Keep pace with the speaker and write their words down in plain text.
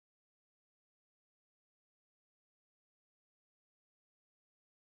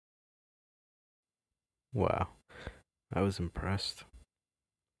Wow, I was impressed.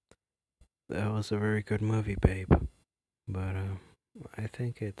 That was a very good movie, babe. But I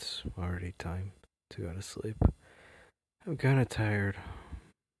think it's already time to go to sleep. I'm kind of tired.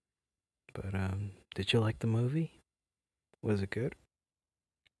 But did you like the movie? Was it good?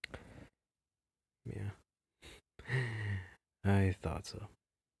 Yeah, I thought so.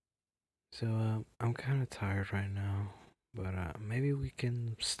 So I'm kind of tired right now. But maybe we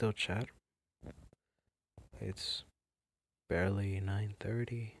can still chat. It's barely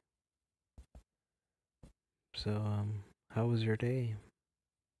 9:30. So how was your day?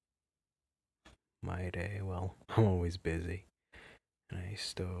 My day, well, I'm always busy. And I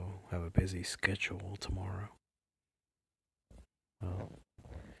still have a busy schedule tomorrow. Well,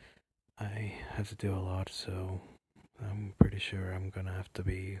 I have to do a lot, so I'm pretty sure I'm gonna have to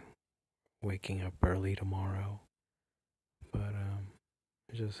be waking up early tomorrow. But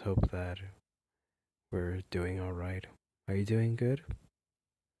I just hope that we're doing all right. Are you doing good?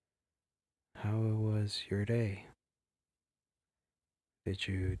 How was your day? Did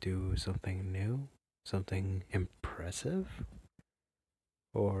you do something new? Something impressive?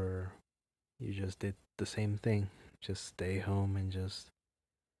 Or you just did the same thing? Just stay home and just,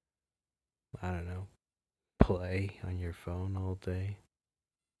 I don't know, play on your phone all day?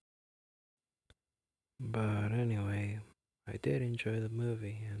 But anyway, I did enjoy the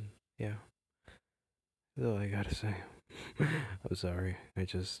movie, and yeah, that's all I gotta say. I'm sorry, I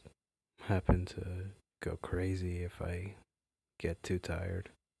just happen to go crazy if I get too tired.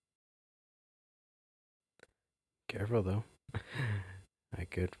 Careful though, I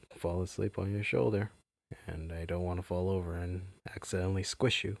could fall asleep on your shoulder, and I don't want to fall over and accidentally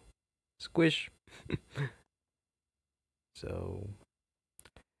squish you. Squish! So,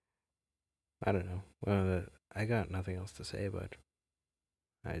 I don't know. Well, I got nothing else to say, but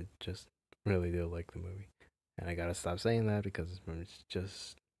I just really do like the movie. And I gotta stop saying that because it's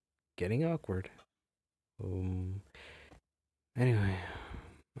just getting awkward. Um. Anyway,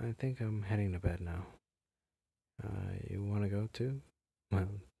 I think I'm heading to bed now. You want to go too? Well,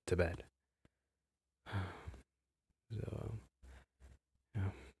 to bed. So,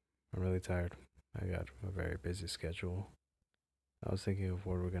 yeah, I'm really tired. I got a very busy schedule. I was thinking of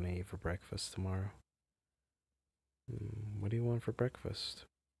what we're gonna eat for breakfast tomorrow. What do you want for breakfast?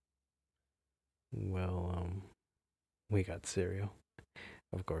 Well, we got cereal,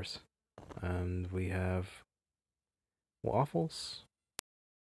 of course, and we have waffles,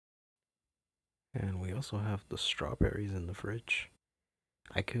 and we also have the strawberries in the fridge.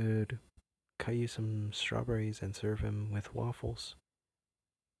 I could cut you some strawberries and serve them with waffles.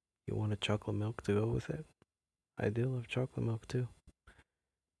 You want a chocolate milk to go with it? I do love chocolate milk too.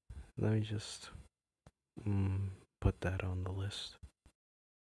 Let me just put that on the list.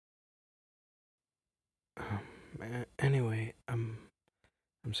 Anyway, I'm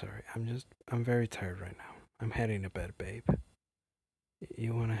sorry. I'm very tired right now. I'm heading to bed, babe.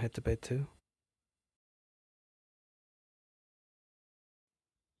 You want to head to bed too?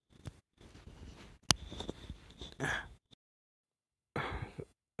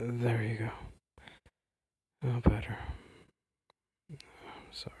 There you go. Oh, better. I'm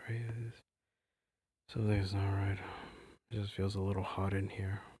sorry. Something's not right. It just feels a little hot in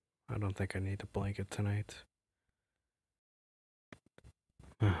here. I don't think I need a blanket tonight.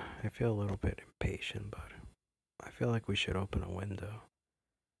 I feel a little bit impatient, but I feel like we should open a window.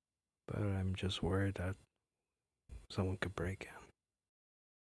 But I'm just worried that someone could break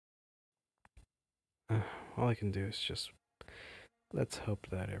in. All I can do is just let's hope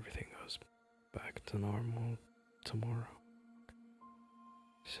that everything goes back to normal tomorrow.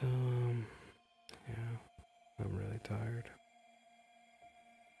 So, yeah, I'm really tired.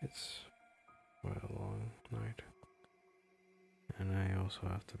 It's quite a long night. And I also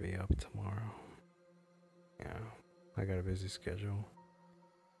have to be up tomorrow. Yeah, I got a busy schedule.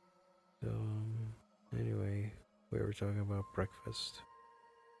 So, anyway, we were talking about breakfast.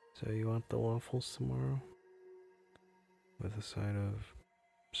 So, you want the waffles tomorrow? With a side of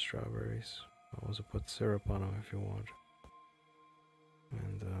strawberries. I'll also put syrup on them if you want.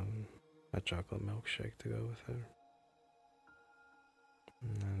 And, a chocolate milkshake to go with it.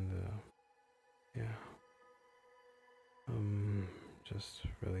 And, yeah. I'm just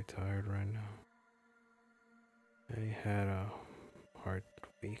really tired right now. I had a hard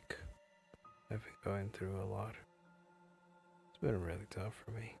week. I've been going through a lot. It's been really tough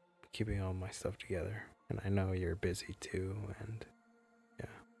for me keeping all my stuff together. And I know you're busy too, and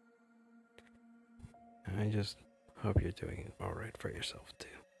yeah. I just hope you're doing alright for yourself too.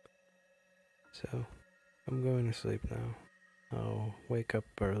 So, I'm going to sleep now. I'll wake up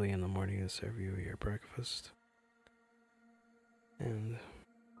early in the morning to serve you your breakfast. And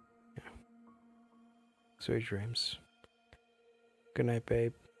yeah, sweet dreams. Good night,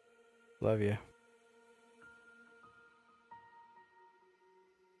 babe. Love you.